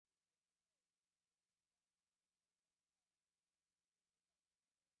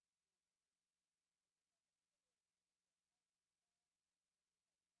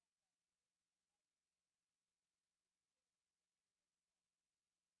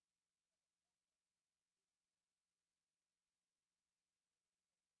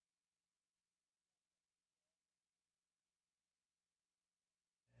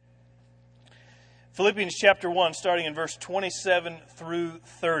Philippians chapter 1, starting in verse 27 through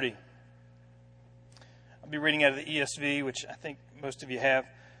 30. I'll be reading out of the ESV, which I think most of you have.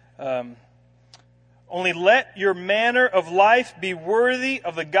 Only let your manner of life be worthy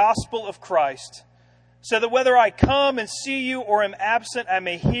of the gospel of Christ, so that whether I come and see you or am absent, I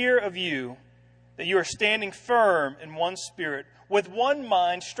may hear of you, that you are standing firm in one spirit, with one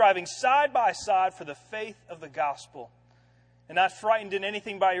mind, striving side by side for the faith of the gospel, and not frightened in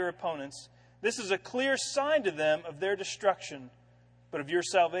anything by your opponents. This is a clear sign to them of their destruction, but of your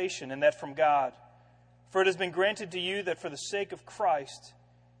salvation, and that from God. For it has been granted to you that for the sake of Christ,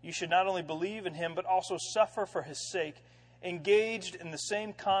 you should not only believe in him, but also suffer for his sake, engaged in the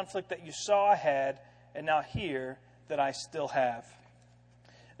same conflict that you saw I had, and now hear that I still have.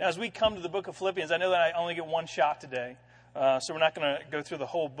 Now, as we come to the book of Philippians, I know that I only get one shot today, so we're not going to go through the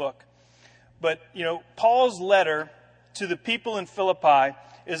whole book. But, Paul's letter to the people in Philippi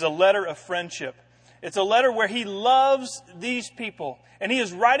is a letter of friendship. It's a letter where he loves these people, and he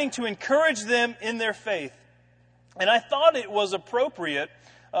is writing to encourage them in their faith. And I thought it was appropriate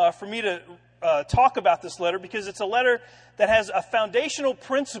for me to talk about this letter because it's a letter that has a foundational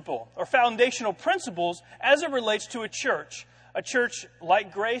principle or foundational principles as it relates to a church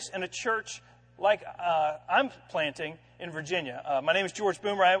like Grace and a church like I'm planting in Virginia. My name is George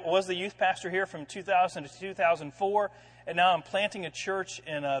Boomer. I was the youth pastor here from 2000 to 2004, and now I'm planting a church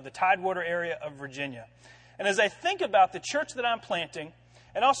in the Tidewater area of Virginia. And as I think about the church that I'm planting,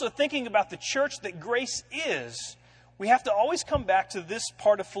 and also thinking about the church that Grace is, we have to always come back to this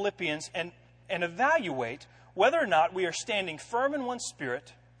part of Philippians and evaluate whether or not we are standing firm in one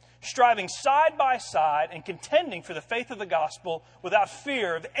spirit, striving side by side and contending for the faith of the gospel without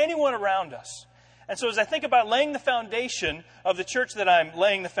fear of anyone around us. And so as I think about laying the foundation of the church that I'm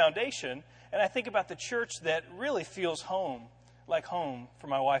laying the foundation, and I think about the church that really feels home, like home for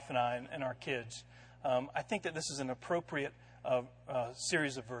my wife and I and our kids, I think that this is an appropriate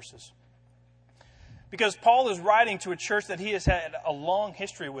series of verses. Because Paul is writing to a church that he has had a long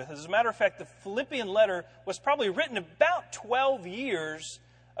history with. As a matter of fact, the Philippian letter was probably written about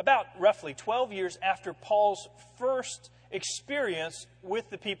roughly 12 years after Paul's first experience with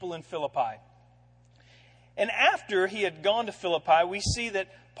the people in Philippi. And after he had gone to Philippi, we see that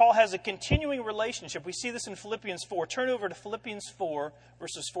Paul has a continuing relationship. We see this in Philippians 4. Turn over to Philippians 4,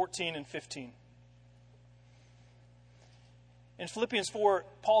 verses 14 and 15. In Philippians 4,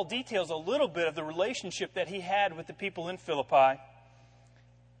 Paul details a little bit of the relationship that he had with the people in Philippi.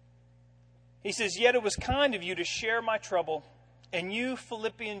 He says, "Yet it was kind of you to share my trouble, and you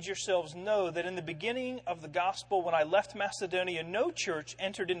Philippians yourselves know that in the beginning of the gospel, when I left Macedonia, no church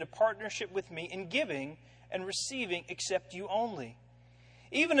entered into partnership with me in giving and receiving except you only.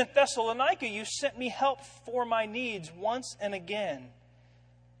 Even in Thessalonica, you sent me help for my needs once and again."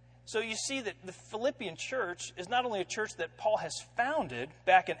 So you see that the Philippian church is not only a church that Paul has founded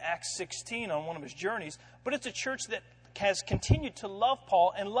back in Acts 16 on one of his journeys, but it's a church that has continued to love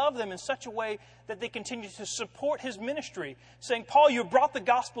Paul and love them in such a way that they continue to support his ministry, saying, "Paul, you brought the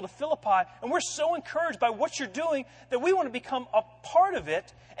gospel to Philippi, and we're so encouraged by what you're doing that we want to become a part of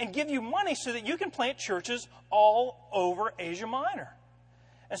it and give you money so that you can plant churches all over Asia Minor."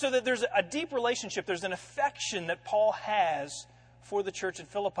 And so that there's a deep relationship, there's an affection that Paul has for the church in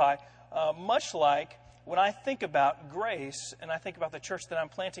Philippi, much like when I think about Grace and I think about the church that I'm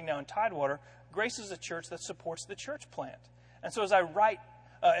planting now in Tidewater. Grace is a church that supports the church plant. And so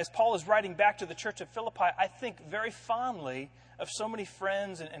as Paul is writing back to the church at Philippi, I think very fondly of so many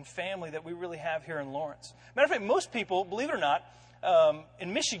friends and family that we really have here in Lawrence. Matter of fact, most people, believe it or not,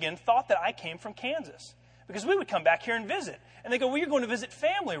 in Michigan thought that I came from Kansas because we would come back here and visit. And they go, "Well, you're going to visit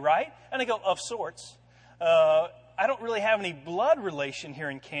family, right?" And I go, "Of sorts. I don't really have any blood relation here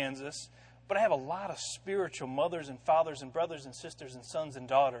in Kansas, but I have a lot of spiritual mothers and fathers and brothers and sisters and sons and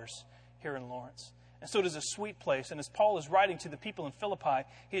daughters here in Lawrence." And so it is a sweet place. And as Paul is writing to the people in Philippi,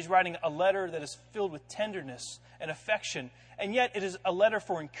 he's writing a letter that is filled with tenderness and affection. And yet it is a letter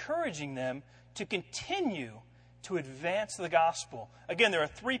for encouraging them to continue to advance the gospel. Again, there are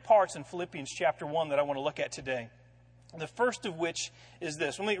three parts in Philippians chapter 1 that I want to look at today. The first of which is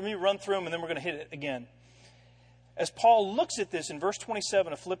this. Let me run through them and then we're going to hit it again. As Paul looks at this in verse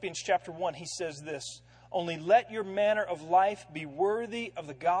 27 of Philippians chapter 1, he says this: "Only let your manner of life be worthy of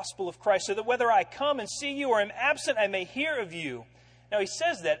the gospel of Christ, so that whether I come and see you or am absent, I may hear of you." Now he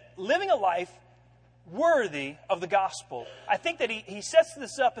says that, living a life worthy of the gospel. I think that he sets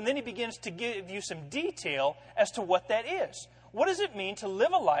this up and then he begins to give you some detail as to what that is. What does it mean to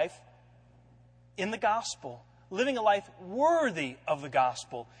live a life in the gospel? Living a life worthy of the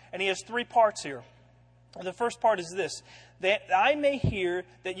gospel. And he has three parts here. The first part is this, that I may hear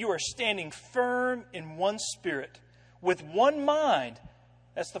that you are standing firm in one spirit, with one mind.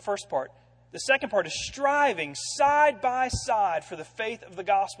 That's the first part. The second part is striving side by side for the faith of the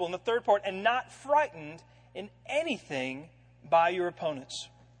gospel. And the third part, and not frightened in anything by your opponents.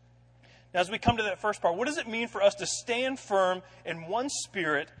 Now, as we come to that first part, what does it mean for us to stand firm in one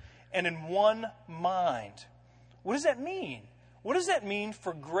spirit and in one mind? What does that mean? What does that mean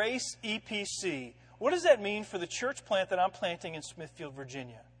for Grace EPC? What does that mean for the church plant that I'm planting in Smithfield,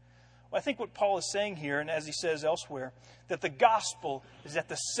 Virginia? Well, I think what Paul is saying here, and as he says elsewhere, that the gospel is at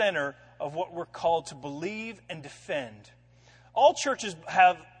the center of what we're called to believe and defend. All churches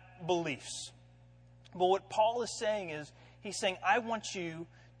have beliefs. But what Paul is saying is, he's saying, I want you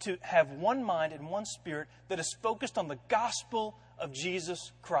to have one mind and one spirit that is focused on the gospel of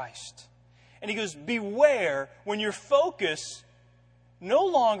Jesus Christ. And he goes, beware when your focus no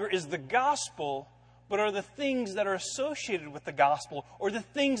longer is the gospel, but are the things that are associated with the gospel, or the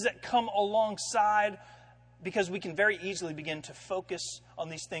things that come alongside, because we can very easily begin to focus on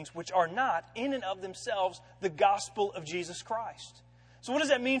these things which are not, in and of themselves, the gospel of Jesus Christ. So what does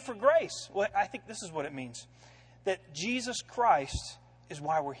that mean for Grace? Well, I think this is what it means. That Jesus Christ is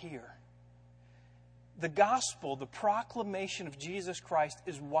why we're here. The gospel, the proclamation of Jesus Christ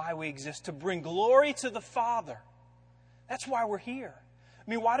is why we exist, to bring glory to the Father. That's why we're here. I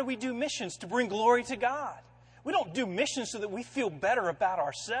mean, why do we do missions? To bring glory to God. We don't do missions so that we feel better about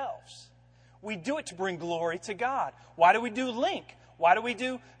ourselves. We do it to bring glory to God. Why do we do Link? Why do we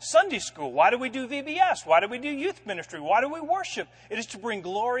do Sunday school? Why do we do VBS? Why do we do youth ministry? Why do we worship? It is to bring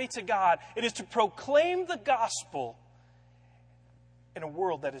glory to God. It is to proclaim the gospel in a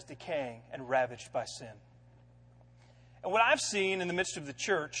world that is decaying and ravaged by sin. And what I've seen in the midst of the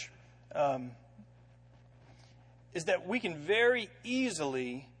church is that we can very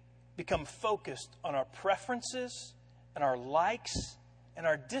easily become focused on our preferences and our likes and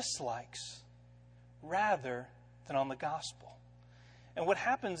our dislikes rather than on the gospel. And what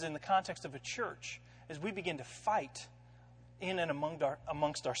happens in the context of a church is we begin to fight in and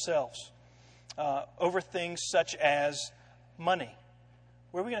amongst ourselves over things such as money.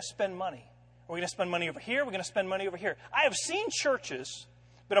 Where are we going to spend money? Are we going to spend money over here? Are we going to spend money over here? I have seen churches,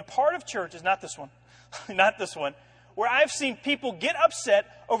 been a part of churches, not this one, not this one, where I've seen people get upset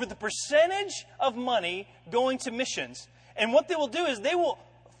over the percentage of money going to missions. And what they will do is they will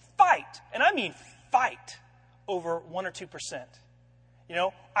fight, and I mean fight, over 1 or 2%. You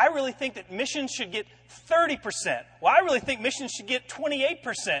know, I really think that missions should get 30%. Well, I really think missions should get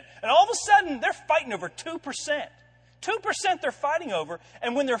 28%. And all of a sudden, they're fighting over 2%. 2% they're fighting over.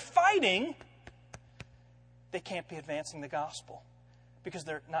 And when they're fighting, they can't be advancing the gospel because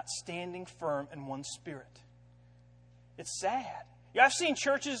they're not standing firm in one spirit. It's sad. Yeah, I've seen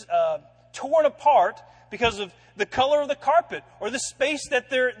churches torn apart because of the color of the carpet or the space that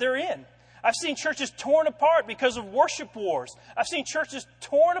they're in. I've seen churches torn apart because of worship wars. I've seen churches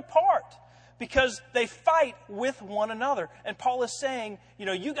torn apart because they fight with one another. And Paul is saying, you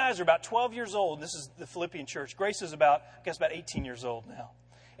know, you guys are about 12 years old. This is the Philippian church. Grace is about 18 years old now.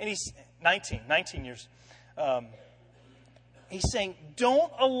 And he's 19 years. He's saying,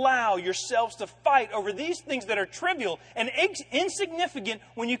 don't allow yourselves to fight over these things that are trivial and insignificant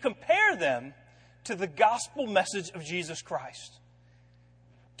when you compare them to the gospel message of Jesus Christ.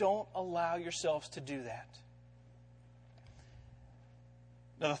 Don't allow yourselves to do that.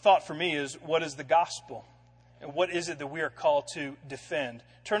 Now, the thought for me is, what is the gospel? And what is it that we are called to defend?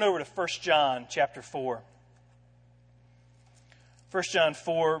 Turn over to 1 John chapter 4. 1 John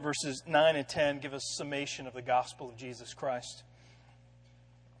 4, verses 9 and 10 give us a summation of the gospel of Jesus Christ.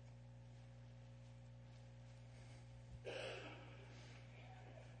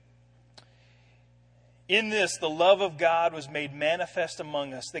 In this, the love of God was made manifest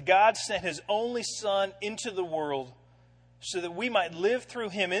among us, that God sent His only Son into the world so that we might live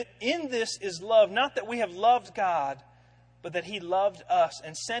through Him. In this is love, not that we have loved God, but that He loved us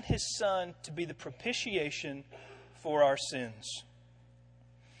and sent His Son to be the propitiation for our sins.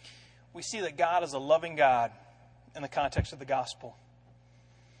 We see that God is a loving God in the context of the gospel.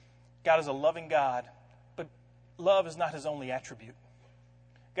 God is a loving God, but love is not His only attribute.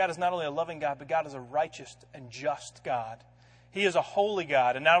 God is not only a loving God, but God is a righteous and just God. He is a holy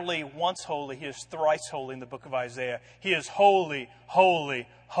God, and not only once holy, He is thrice holy in the book of Isaiah. He is holy, holy,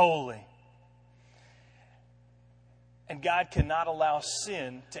 holy. And God cannot allow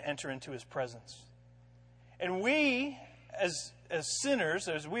sin to enter into His presence. And we, as sinners,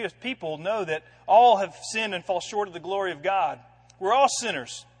 as we as people, know that all have sinned and fall short of the glory of God. We're all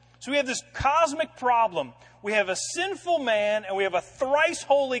sinners. So we have this cosmic problem. We have a sinful man and we have a thrice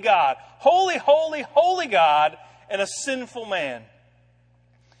holy God. Holy, holy, holy God and a sinful man.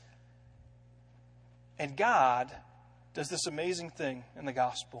 And God does this amazing thing in the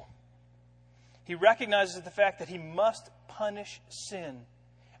gospel. He recognizes the fact that He must punish sin.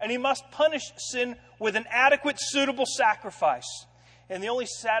 And He must punish sin with an adequate, suitable sacrifice. And the only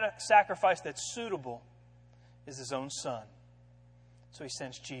sacrifice that's suitable is His own Son. So He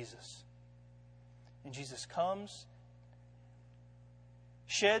sends Jesus. And Jesus comes,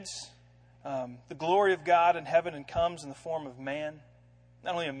 sheds the glory of God in heaven, and comes in the form of man.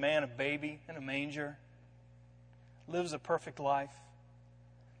 Not only a man, a baby in a manger. Lives a perfect life.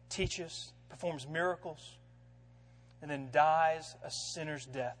 Teaches, performs miracles. And then dies a sinner's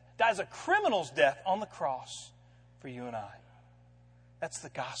death. Dies a criminal's death on the cross for you and I. That's the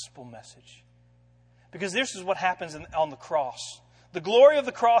gospel message. Because this is what happens on the cross. The glory of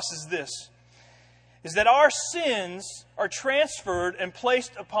the cross is this, is that our sins are transferred and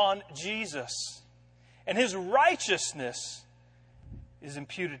placed upon Jesus. And His righteousness is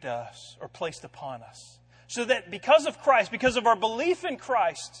imputed to us or placed upon us. So that because of Christ, because of our belief in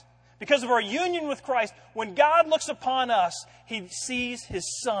Christ, because of our union with Christ, when God looks upon us, He sees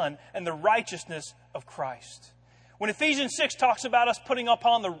His Son and the righteousness of Christ. When Ephesians 6 talks about us putting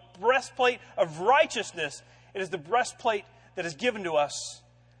upon the breastplate of righteousness, it is the breastplate that is given to us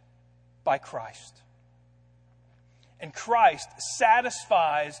by Christ. And Christ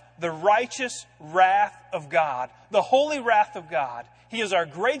satisfies the righteous wrath of God, the holy wrath of God. He is our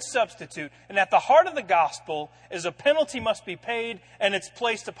great substitute. And at the heart of the gospel is a penalty must be paid, and it's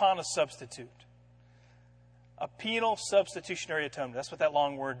placed upon a substitute. A penal substitutionary atonement. That's what that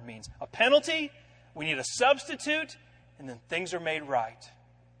long word means. A penalty, we need a substitute, and then things are made right.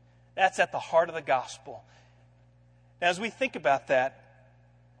 That's at the heart of the gospel. Now, as we think about that,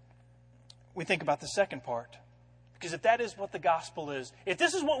 we think about the second part. Because if that is what the gospel is, if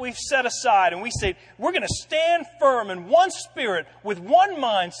this is what we've set aside and we say, we're going to stand firm in one spirit with one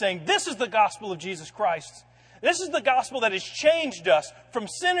mind saying, this is the gospel of Jesus Christ. This is the gospel that has changed us from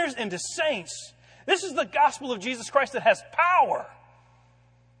sinners into saints. This is the gospel of Jesus Christ that has power.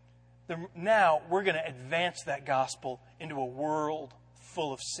 Now we're going to advance that gospel into a world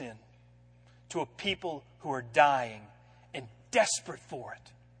full of sin. To a people who are dying and desperate for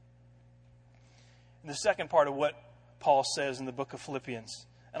it. And the second part of what Paul says in the book of Philippians.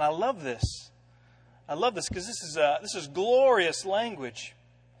 And I love this. I love this because this is glorious language.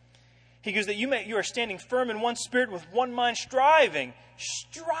 He goes that you are standing firm in one spirit with one mind, striving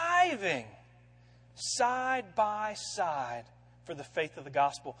side by side for the faith of the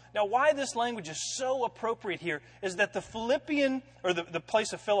gospel. Now, why this language is so appropriate here is that the Philippian, or the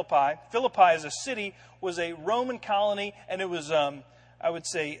place of Philippi as a city, was a Roman colony, and it was I would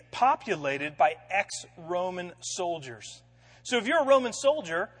say, populated by ex-Roman soldiers. So if you're a Roman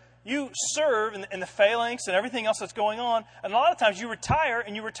soldier, you serve in the phalanx and everything else that's going on, and a lot of times you retire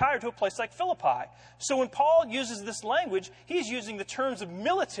to a place like Philippi. So when Paul uses this language, he's using the terms of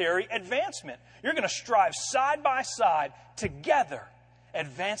military advancement. You're going to strive side by side together,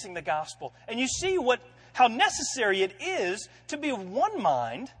 advancing the gospel. And you see how necessary it is to be of one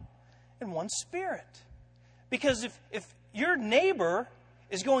mind and one spirit. Because if your neighbor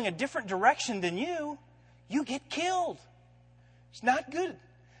is going a different direction than you get killed. It's not good.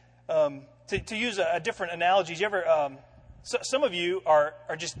 To use a different analogy, some of you are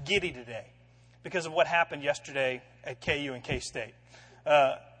just giddy today because of what happened yesterday at KU and K-State.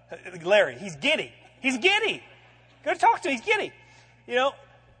 Larry, he's giddy. He's giddy. Go talk to him. He's giddy.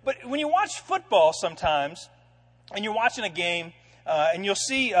 But when you watch football sometimes, and you're watching a game, and you'll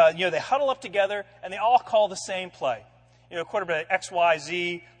see, they huddle up together, and they all call the same play. Quarterback X, Y,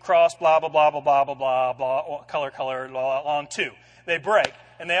 Z, cross, blah, blah, blah, blah, blah, blah, blah, blah, color, on 2. They break,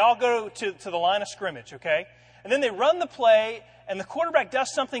 and they all go to the line of scrimmage, okay? And then they run the play, and the quarterback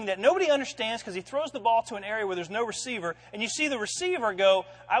does something that nobody understands because he throws the ball to an area where there's no receiver, and you see the receiver go,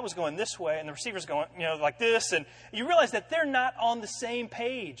 I was going this way, and the receiver's going, like this, and you realize that they're not on the same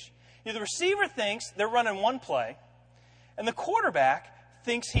page. The receiver thinks they're running one play, and the quarterback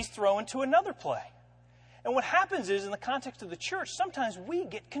thinks he's throwing to another play. And what happens is, in the context of the church, sometimes we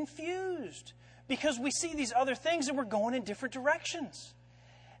get confused because we see these other things and we're going in different directions.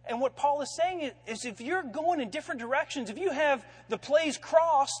 And what Paul is saying is if you're going in different directions, if you have the plays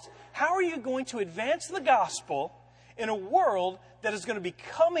crossed, how are you going to advance the gospel in a world that is going to be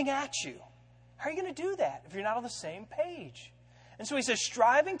coming at you? How are you going to do that if you're not on the same page? And so he says,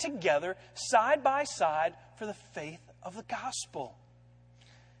 striving together, side by side, for the faith of the gospel.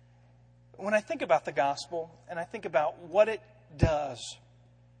 When I think about the gospel and I think about what it does,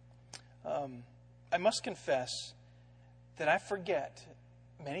 I must confess that I forget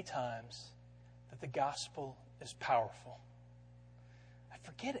many times that the gospel is powerful. I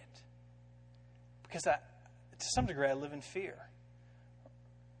forget it because to some degree, I live in fear.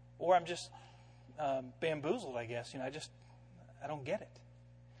 Or I'm just bamboozled, I guess. I don't get it.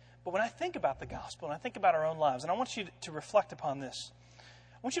 But when I think about the gospel and I think about our own lives, and I want you to reflect upon this.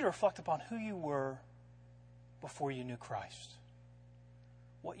 I want you to reflect upon who you were before you knew Christ.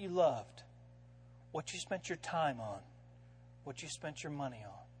 What you loved. What you spent your time on. What you spent your money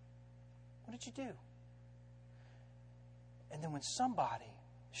on. What did you do? And then when somebody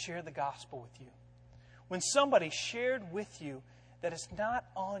shared the gospel with you, when somebody shared with you that it's not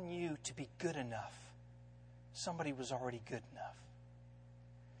on you to be good enough, somebody was already good enough.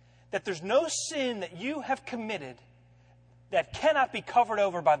 That there's no sin that you have committed that cannot be covered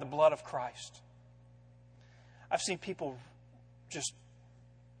over by the blood of Christ. I've seen people just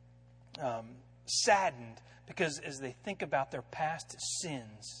saddened because as they think about their past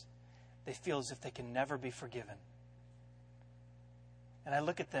sins, they feel as if they can never be forgiven. And I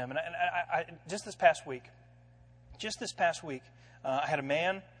look at them, and I just this past week, I had a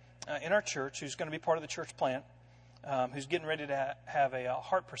man in our church who's going to be part of the church plant, who's getting ready to have a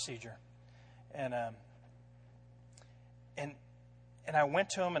heart procedure. And I went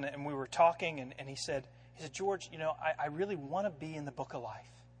to him, and we were talking, and he said, George, I really want to be in the book of life.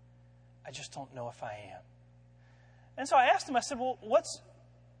 I just don't know if I am. And so I asked him, I said, well, what's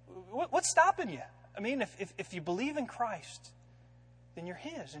stopping you? I mean, if you believe in Christ, then you're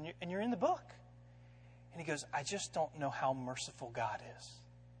His, and you're in the book. And he goes, I just don't know how merciful God is.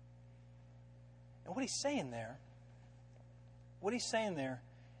 And what he's saying there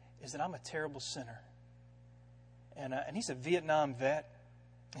is that I'm a terrible sinner. And he's a Vietnam vet,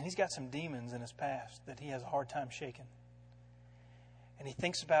 and he's got some demons in his past that he has a hard time shaking. And he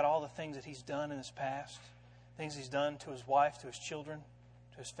thinks about all the things that he's done in his past, things he's done to his wife, to his children,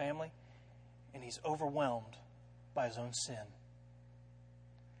 to his family, and he's overwhelmed by his own sin.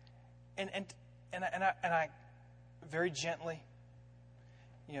 And I very gently,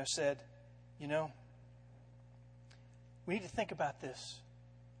 said, we need to think about this.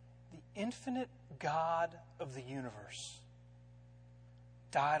 The infinite God of the universe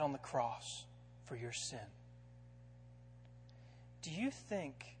died on the cross for your sin. Do you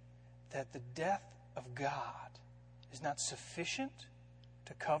think that the death of God is not sufficient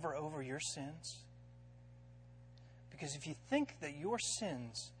to cover over your sins? Because if you think that your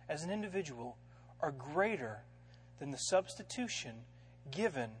sins as an individual are greater than the substitution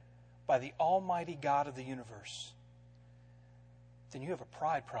given by the Almighty God of the universe, then you have a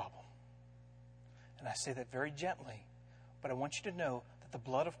pride problem. And I say that very gently, but I want you to know that the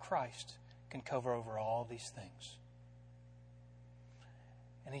blood of Christ can cover over all these things.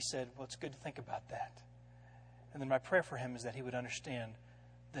 And he said, well, it's good to think about that. And then my prayer for him is that he would understand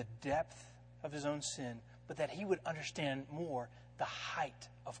the depth of his own sin, but that he would understand more the height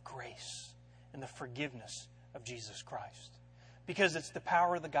of grace and the forgiveness of Jesus Christ. Because it's the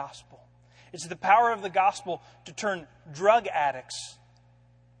power of the gospel. It's the power of the gospel to turn drug addicts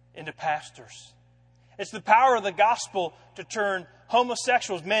into pastors. It's the power of the gospel to turn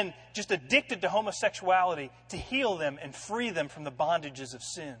homosexuals, men just addicted to homosexuality, to heal them and free them from the bondages of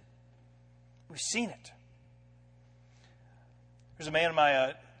sin. We've seen it. There's a man in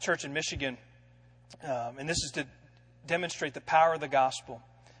my church in Michigan, and this is to demonstrate the power of the gospel.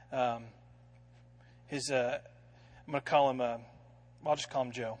 I'm going to call him, I'll just call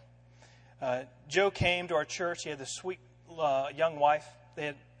him Joe. Joe came to our church. He had this sweet young wife. They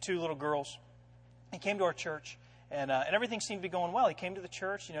had 2 little girls. He came to our church, and everything seemed to be going well. He came to the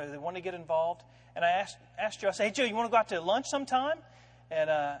church. They wanted to get involved. And I asked Joe, I said, hey, Joe, you want to go out to lunch sometime? And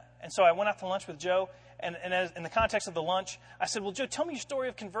so I went out to lunch with Joe. And as, in the context of the lunch, I said, well, Joe, tell me your story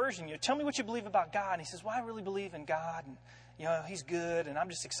of conversion. Tell me what you believe about God. And he says, well, I really believe in God. And, He's good. And I'm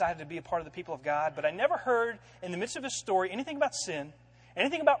just excited to be a part of the people of God. But I never heard in the midst of his story anything about sin,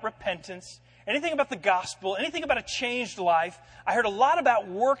 anything about repentance, anything about the gospel, anything about a changed life. I heard a lot about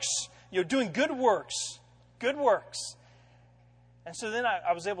works, doing good works. Good works. And so then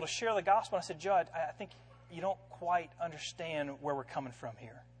I was able to share the gospel. I said, Joe, I think you don't quite understand where we're coming from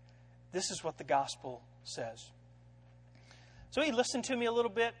here. This is what the gospel says. So he listened to me a little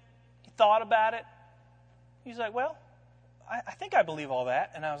bit. He thought about it. He's like, well, I think I believe all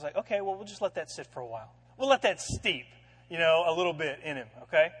that. And I was like, okay, well, we'll just let that sit for a while. We'll let that steep, a little bit in him,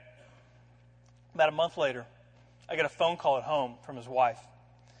 okay? About a month later, I get a phone call at home from his wife.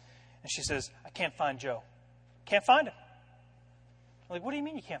 And she says, I can't find Joe. Can't find him. I'm like, what do you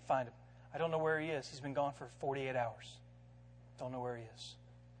mean you can't find him? I don't know where he is. He's been gone for 48 hours. Don't know where he is.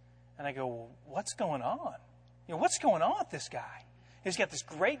 And I go, well, what's going on? What's going on with this guy? He's got this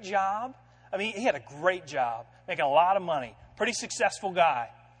great job. I mean, he had a great job, making a lot of money, pretty successful guy.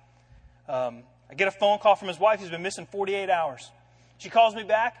 I get a phone call from his wife. He's been missing 48 hours. She calls me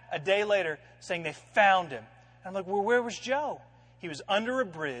back a day later saying they found him. And I'm like, well, where was Joe? He was under a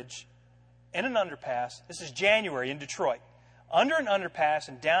bridge in an underpass. This is January in Detroit. Under an underpass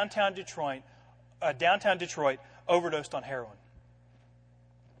in downtown Detroit, overdosed on heroin.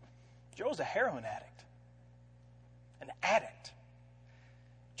 Joe was a heroin addict. An addict.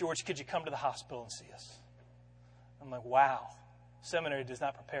 George, could you come to the hospital and see us? I'm like, wow. Seminary does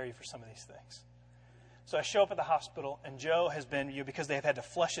not prepare you for some of these things. So I show up at the hospital, and Joe has been, because they have had to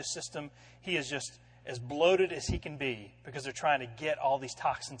flush his system, he is just as bloated as he can be because they're trying to get all these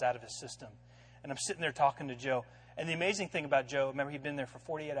toxins out of his system. And I'm sitting there talking to Joe. And the amazing thing about Joe, remember, he'd been there for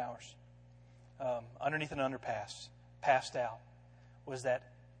 48 hours underneath an underpass, passed out, was that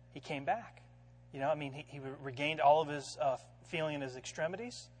he came back. He regained all of his feeling in his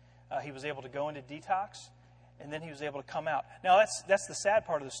extremities. He was able to go into detox, and then he was able to come out. Now, that's the sad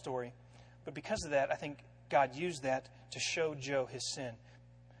part of the story. But because of that, I think God used that to show Joe his sin.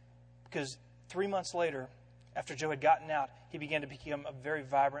 Because 3 months later, after Joe had gotten out, he began to become a very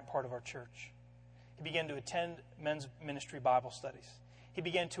vibrant part of our church. He began to attend men's ministry Bible studies. He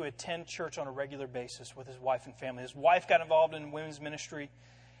began to attend church on a regular basis with his wife and family. His wife got involved in women's ministry.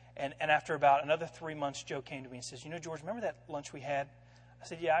 And after about another 3 months, Joe came to me and says, George, remember that lunch we had? I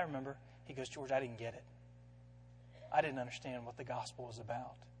said, yeah, I remember. He goes, George, I didn't get it. I didn't understand what the gospel was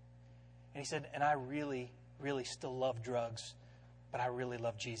about. And he said, and I really, really still love drugs, but I really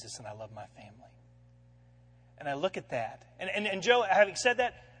love Jesus and I love my family. And I look at that. And Joe, having said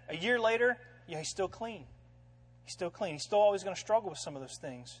that, a year later, he's still clean. He's still clean. He's still always going to struggle with some of those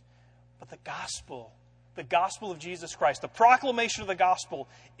things. But the gospel of Jesus Christ, the proclamation of the gospel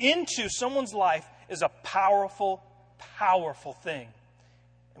into someone's life is a powerful, powerful thing.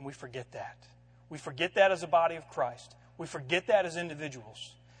 And we forget that. We forget that as a body of Christ. We forget that as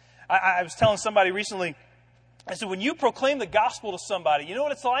individuals. I was telling somebody recently, I said, when you proclaim the gospel to somebody, you know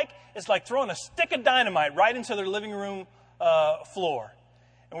what it's like? It's like throwing a stick of dynamite right into their living room floor.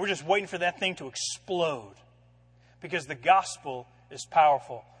 And we're just waiting for that thing to explode. Because the gospel is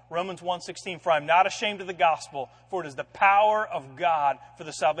powerful. Romans 1:16, for I am not ashamed of the gospel, for it is the power of God for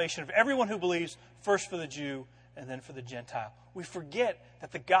the salvation of everyone who believes, first for the Jew and then for the Gentile. We forget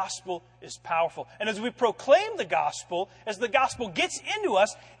that the gospel is powerful. And as we proclaim the gospel, as the gospel gets into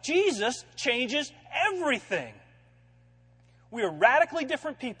us, Jesus changes everything. We are radically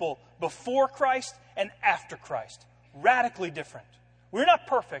different people before Christ and after Christ. Radically different. We're not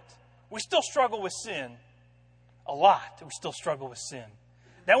perfect. We still struggle with sin. A lot. We still struggle with sin.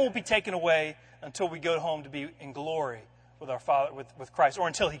 That won't be taken away until we go home to be in glory with our Father, with Christ, or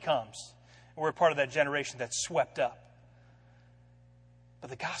until He comes. And we're part of that generation that's swept up. But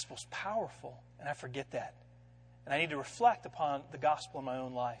the gospel's powerful, and I forget that. And I need to reflect upon the gospel in my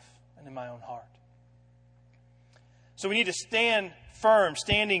own life and in my own heart. So we need to standing firm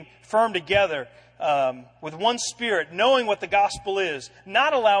together with one spirit, knowing what the gospel is,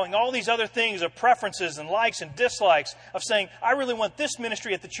 not allowing all these other things of preferences and likes and dislikes of saying, I really want this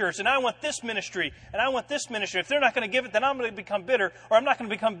ministry at the church, and I want this ministry, and I want this ministry. If they're not going to give it, then I'm going to become bitter, or I'm not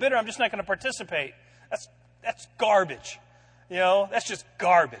going to become bitter, I'm just not going to participate. That's garbage. That's just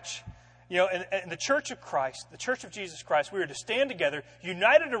garbage. In the church of Christ, the church of Jesus Christ, we are to stand together,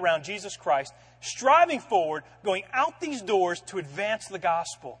 united around Jesus Christ, striving forward, going out these doors to advance the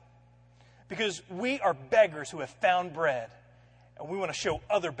gospel. Because we are beggars who have found bread, and we want to show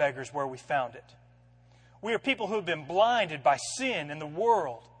other beggars where we found it. We are people who have been blinded by sin in the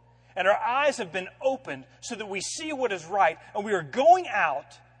world, and our eyes have been opened so that we see what is right, and we are going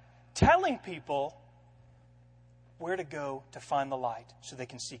out telling people where to go to find the light so they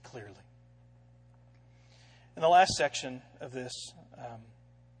can see clearly. In the last section of this,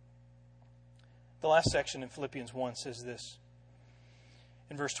 the last section in Philippians 1 says this,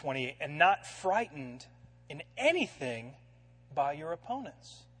 in verse 28, and not frightened in anything by your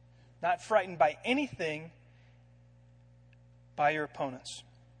opponents. Not frightened by anything by your opponents.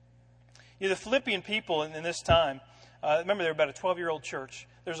 The Philippian people in this time, remember they're about a 12-year-old church.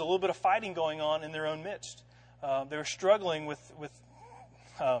 There's a little bit of fighting going on in their own midst. They were struggling with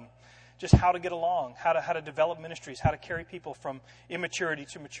just how to get along, how to develop ministries, how to carry people from immaturity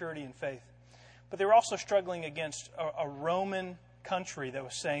to maturity in faith. But they were also struggling against a Roman country that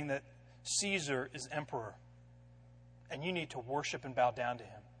was saying that Caesar is emperor, and you need to worship and bow down to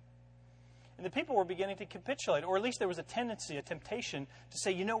him. And the people were beginning to capitulate, or at least there was a temptation to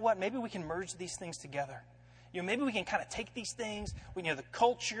say, you know what, maybe we can merge these things together. Maybe we can kind of take these things, the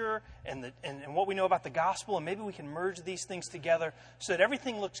culture and what we know about the gospel, and maybe we can merge these things together so that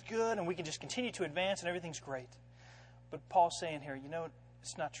everything looks good and we can just continue to advance and everything's great. But Paul's saying here,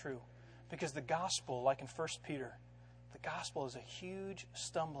 it's not true. Because the gospel, like in 1 Peter, the gospel is a huge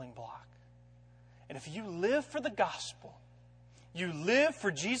stumbling block. And if you live for the gospel, you live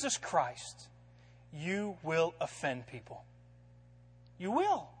for Jesus Christ, you will offend people. You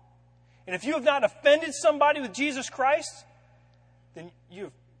will. And if you have not offended somebody with Jesus Christ, then you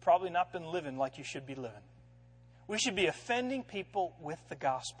have probably not been living like you should be living. We should be offending people with the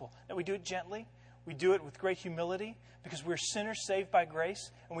gospel. Now, we do it gently. We do it with great humility because we're sinners saved by grace.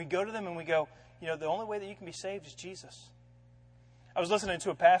 And we go to them and we go, the only way that you can be saved is Jesus. I was listening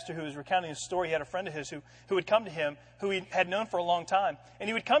to a pastor who was recounting a story. He had a friend of his who would come to him, who he had known for a long time. And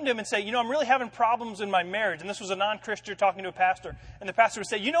he would come to him and say, I'm really having problems in my marriage. And this was a non-Christian talking to a pastor. And the pastor would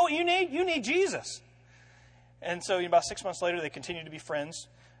say, you know what you need? You need Jesus. And so about 6 months later, they continued to be friends.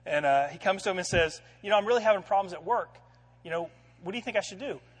 And he comes to him and says, I'm really having problems at work. What do you think I should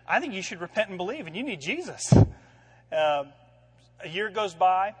do? I think you should repent and believe, and you need Jesus. A year goes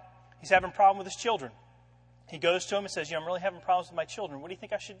by. He's having a problem with his children. He goes to him and says, I'm really having problems with my children. What do you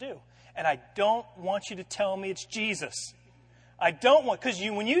think I should do? And I don't want you to tell me it's Jesus. I don't want, because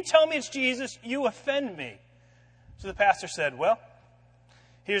when you tell me it's Jesus, you offend me. So the pastor said, well,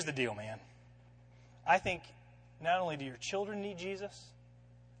 here's the deal, man. I think not only do your children need Jesus,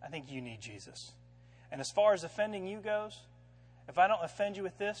 I think you need Jesus. And as far as offending you goes, if I don't offend you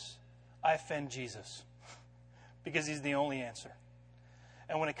with this, I offend Jesus. Because he's the only answer.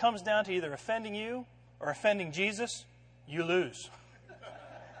 And when it comes down to either offending you or offending Jesus, you lose.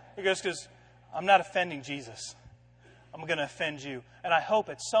 He goes, because I'm not offending Jesus. I'm going to offend you. And I hope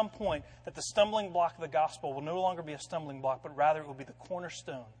at some point that the stumbling block of the gospel will no longer be a stumbling block, but rather it will be the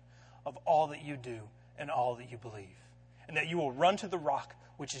cornerstone of all that you do and all that you believe. And that you will run to the rock,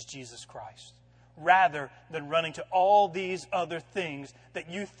 which is Jesus Christ, rather than running to all these other things that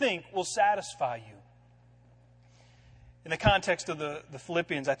you think will satisfy you. In the context of the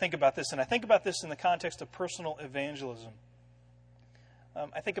Philippians, I think about this, and I think about this in the context of personal evangelism.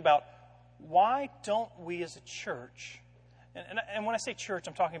 I think about why don't we as a church, and when I say church,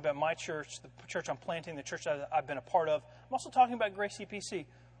 I'm talking about my church, the church I'm planting, the church I've been a part of. I'm also talking about Grace EPC.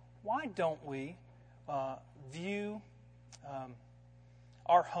 Why don't we view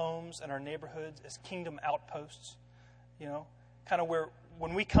our homes and our neighborhoods as kingdom outposts? Kind of where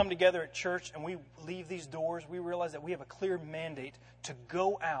when we come together at church and we leave these doors, we realize that we have a clear mandate to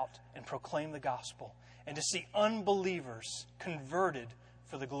go out and proclaim the gospel and to see unbelievers converted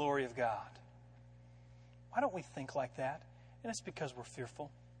for the glory of God. Why don't we think like that? And it's because we're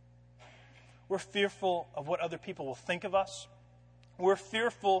fearful. We're fearful of what other people will think of us. We're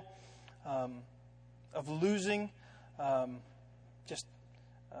fearful of losing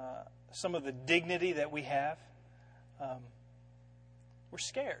some of the dignity that we have. We're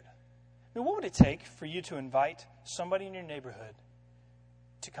scared. I mean, what would it take for you to invite somebody in your neighborhood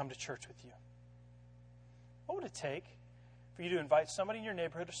to come to church with you? What would it take for you to invite somebody in your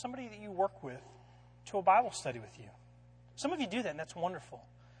neighborhood or somebody that you work with to a Bible study with you? Some of you do that, and that's wonderful.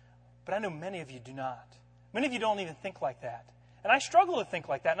 But I know many of you do not. Many of you don't even think like that. And I struggle to think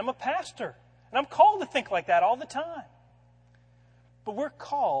like that, and I'm a pastor. And I'm called to think like that all the time. But we're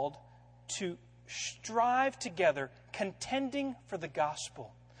called to strive together, contending for the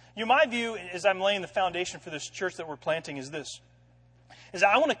gospel. My view, as I'm laying the foundation for this church that we're planting, is this. Is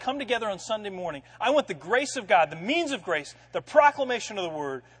I want to come together on Sunday morning. I want the grace of God, the means of grace, the proclamation of the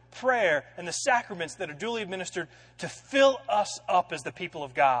word, prayer, and the sacraments that are duly administered to fill us up as the people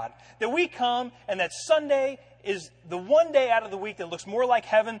of God. That we come and that Sunday is the one day out of the week that looks more like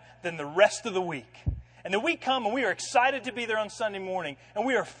heaven than the rest of the week. And that we come and we are excited to be there on Sunday morning. And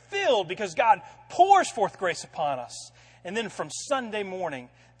we are filled because God pours forth grace upon us. And then from Sunday morning,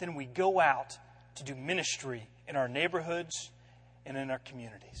 then we go out to do ministry in our neighborhoods and in our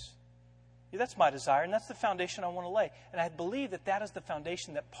communities. That's my desire, and that's the foundation I want to lay. And I believe that that is the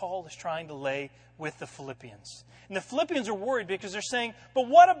foundation that Paul is trying to lay with the Philippians. And the Philippians are worried because they're saying, but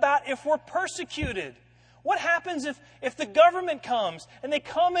what about if we're persecuted? What happens if the government comes and they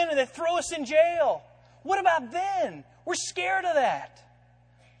come in and they throw us in jail? What about then? We're scared of that.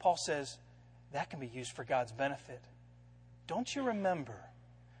 Paul says, that can be used for God's benefit. Don't you remember?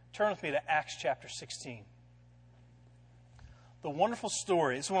 Turn with me to Acts chapter 16. The wonderful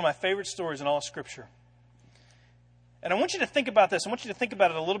story. It's one of my favorite stories in all of Scripture. And I want you to think about this. I want you to think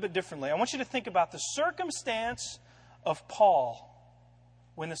about it a little bit differently. I want you to think about the circumstance of Paul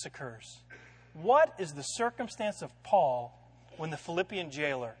when this occurs. What is the circumstance of Paul when the Philippian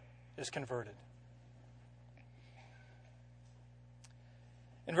jailer is converted?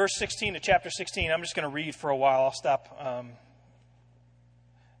 In verse 16 of chapter 16, I'm just going to read for a while. I'll stop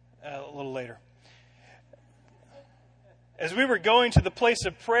a little later. As we were going to the place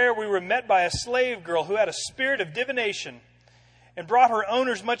of prayer, we were met by a slave girl who had a spirit of divination and brought her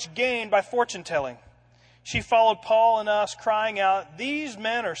owners much gain by fortune-telling. She followed Paul and us, crying out, "These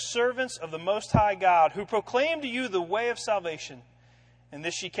men are servants of the Most High God, who proclaim to you the way of salvation." And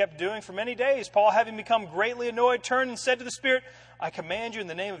this she kept doing for many days. Paul, having become greatly annoyed, turned and said to the spirit, "I command you in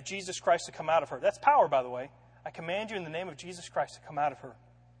the name of Jesus Christ to come out of her." That's power, by the way. I command you in the name of Jesus Christ to come out of her.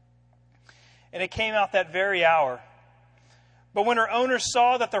 And it came out that very hour. But when her owners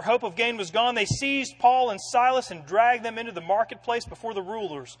saw that their hope of gain was gone, they seized Paul and Silas and dragged them into the marketplace before the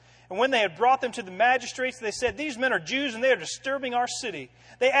rulers. And when they had brought them to the magistrates, they said, "These men are Jews and they are disturbing our city.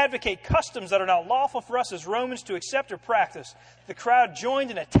 They advocate customs that are not lawful for us as Romans to accept or practice." The crowd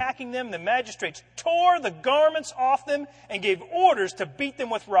joined in attacking them. The magistrates tore the garments off them and gave orders to beat them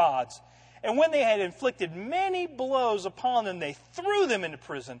with rods. And when they had inflicted many blows upon them, they threw them into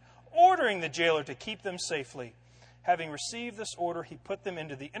prison, ordering the jailer to keep them safely. Having received this order, he put them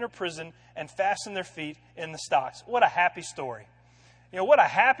into the inner prison and fastened their feet in the stocks. What a happy story. What a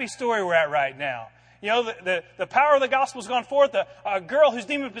happy story we're at right now. The power of the gospel has gone forth. A girl who's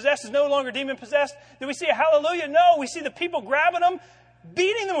demon-possessed is no longer demon-possessed. Do we see a hallelujah? No, we see the people grabbing them,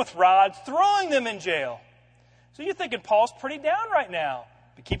 beating them with rods, throwing them in jail. So you're thinking Paul's pretty down right now.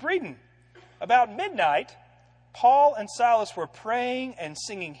 But keep reading. About midnight, Paul and Silas were praying and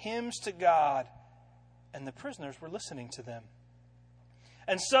singing hymns to God, and the prisoners were listening to them.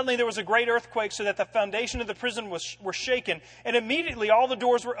 And suddenly there was a great earthquake, so that the foundation of the prison were shaken. And immediately all the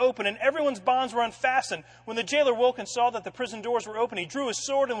doors were open, and everyone's bonds were unfastened. When the jailer woke and saw that the prison doors were open, he drew his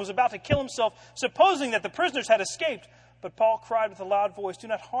sword and was about to kill himself, supposing that the prisoners had escaped. But Paul cried with a loud voice, "Do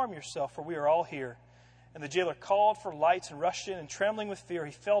not harm yourself, for we are all here." And the jailer called for lights and rushed in, and trembling with fear,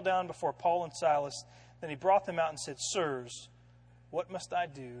 he fell down before Paul and Silas. Then he brought them out and said, "Sirs, what must I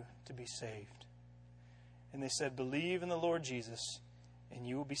do to be saved?" And they said, "Believe in the Lord Jesus, and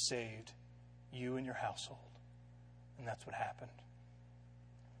you will be saved, you and your household." And that's what happened.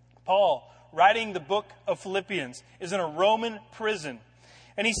 Paul, writing the book of Philippians, is in a Roman prison.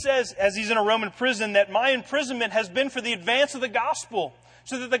 And he says, as he's in a Roman prison, that my imprisonment has been for the advance of the gospel,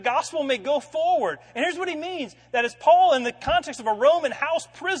 so that the gospel may go forward. And here's what he means. That as Paul, in the context of a Roman house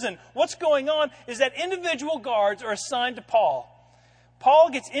prison, what's going on is that individual guards are assigned to Paul. Paul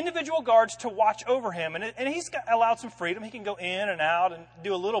gets individual guards to watch over him, and he's allowed some freedom. He can go in and out and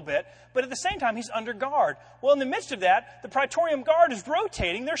do a little bit, but at the same time, he's under guard. Well, in the midst of that, the Praetorian Guard is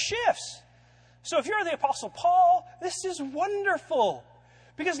rotating their shifts. So if you're the Apostle Paul, this is wonderful,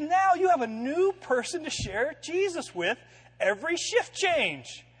 because now you have a new person to share Jesus with every shift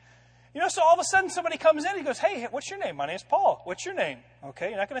change. So all of a sudden somebody comes in and he goes, "Hey, what's your name?" "My name's Paul." "What's your name?" "Okay,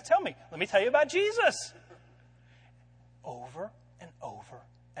 you're not going to tell me. Let me tell you about Jesus." Over and over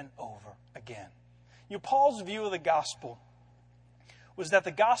and over again. Paul's view of the gospel was that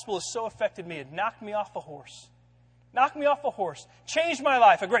the gospel has so affected me, it knocked me off a horse. Changed my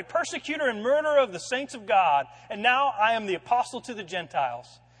life, a great persecutor and murderer of the saints of God, and now I am the apostle to the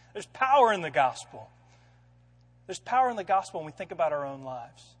Gentiles. There's power in the gospel. There's power in the gospel when we think about our own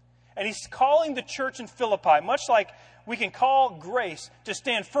lives. And he's calling the church in Philippi, much like we can call Grace, to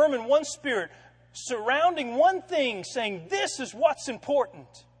stand firm in one spirit, surrounding one thing, saying this is what's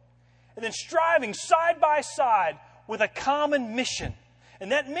important, and then striving side by side with a common mission.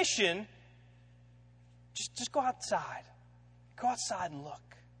 And that mission, just go outside. Go outside and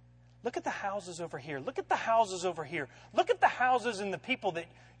look. Look at the houses over here. Look at the houses over here. Look at the houses and the people that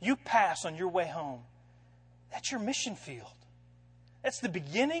you pass on your way home. That's your mission field. That's the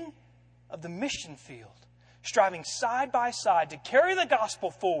beginning of the mission field. Striving side by side to carry the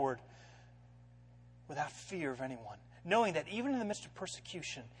gospel forward without fear of anyone. Knowing that even in the midst of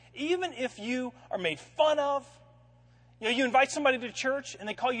persecution, even if you are made fun of, you invite somebody to church and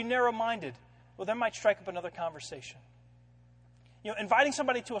they call you narrow-minded, well, that might strike up another conversation. Inviting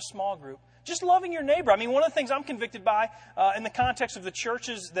somebody to a small group, just loving your neighbor. One of the things I'm convicted by in the context of the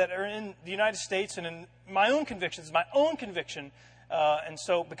churches that are in the United States and in my own convictions, and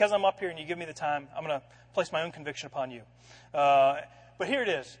so because I'm up here and you give me the time, I'm going to place my own conviction upon you. But here it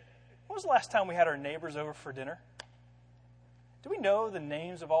is. When was the last time we had our neighbors over for dinner? Do we know the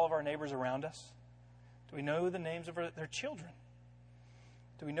names of all of our neighbors around us? Do we know the names of their children?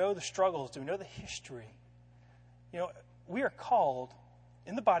 Do we know the struggles? Do we know the history? We are called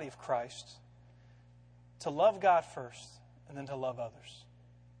in the body of Christ to love God first and then to love others.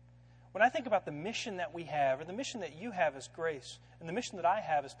 When I think about the mission that we have, or the mission that you have as Grace, and the mission that I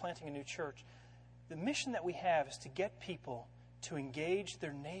have as planting a new church, the mission that we have is to get people to engage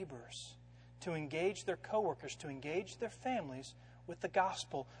their neighbors, to engage their coworkers, to engage their families with the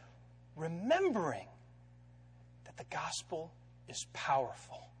gospel, remembering that the gospel is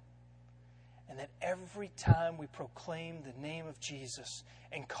powerful. And that every time we proclaim the name of Jesus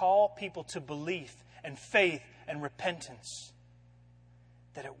and call people to belief and faith and repentance,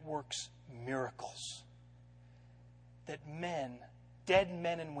 that it works miracles. That men, dead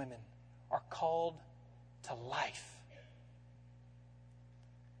men and women, are called to life.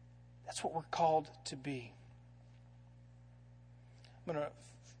 That's what we're called to be. I'm going to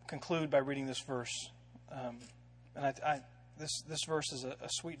conclude by reading this verse. This verse is a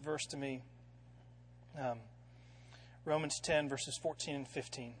sweet verse to me. Romans 10, verses 14 and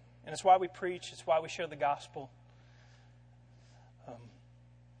 15. And it's why we preach. It's why we share the gospel.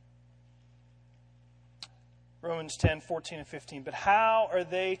 Romans 10, 14 and 15. But how are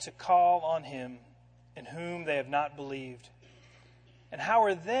they to call on him in whom they have not believed? And how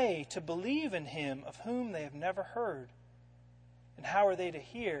are they to believe in him of whom they have never heard? And how are they to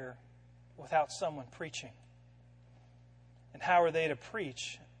hear without someone preaching? And how are they to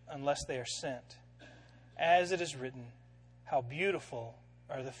preach unless they are sent? As it is written, how beautiful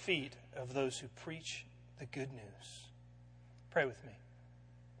are the feet of those who preach the good news. Pray with me.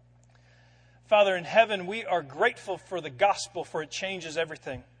 Father in heaven, we are grateful for the gospel, for it changes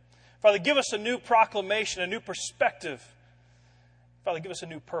everything. Father, give us a new proclamation, a new perspective. Father, give us a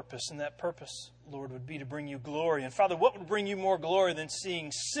new purpose, and that purpose, Lord, would be to bring you glory. And Father, what would bring you more glory than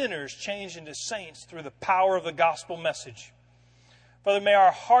seeing sinners changed into saints through the power of the gospel message? Father, may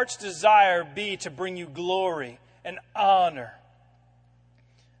our heart's desire be to bring you glory and honor.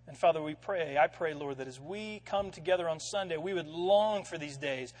 And Father, I pray, Lord, that as we come together on Sunday, we would long for these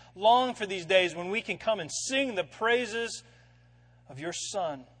days when we can come and sing the praises of your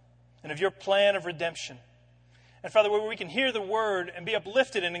Son and of your plan of redemption. And Father, where we can hear the word and be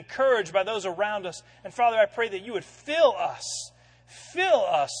uplifted and encouraged by those around us. And Father, I pray that you would fill us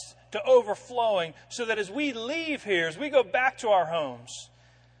to overflowing, so that as we leave here, as we go back to our homes,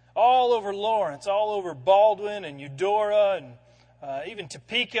 all over Lawrence, all over Baldwin and Eudora and even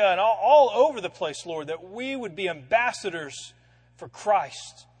Topeka and all over the place, Lord, that we would be ambassadors for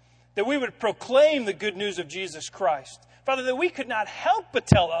Christ, that we would proclaim the good news of Jesus Christ. Father, that we could not help but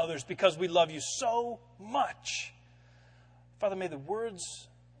tell others because we love you so much. Father, may the words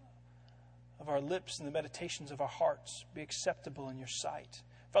of our lips and the meditations of our hearts be acceptable in your sight.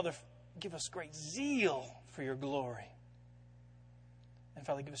 Father, give us great zeal for your glory. And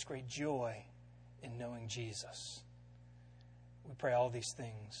Father, give us great joy in knowing Jesus. We pray all these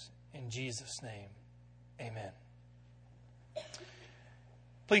things in Jesus' name. Amen.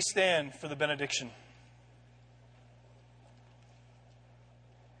 Please stand for the benediction.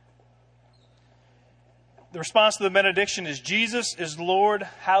 The response to the benediction is, Jesus is Lord,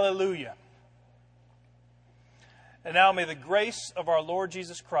 hallelujah. And now may the grace of our Lord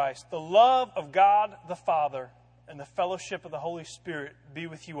Jesus Christ, the love of God the Father, and the fellowship of the Holy Spirit be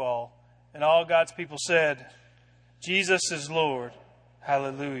with you all. And all God's people said, Jesus is Lord,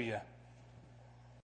 hallelujah.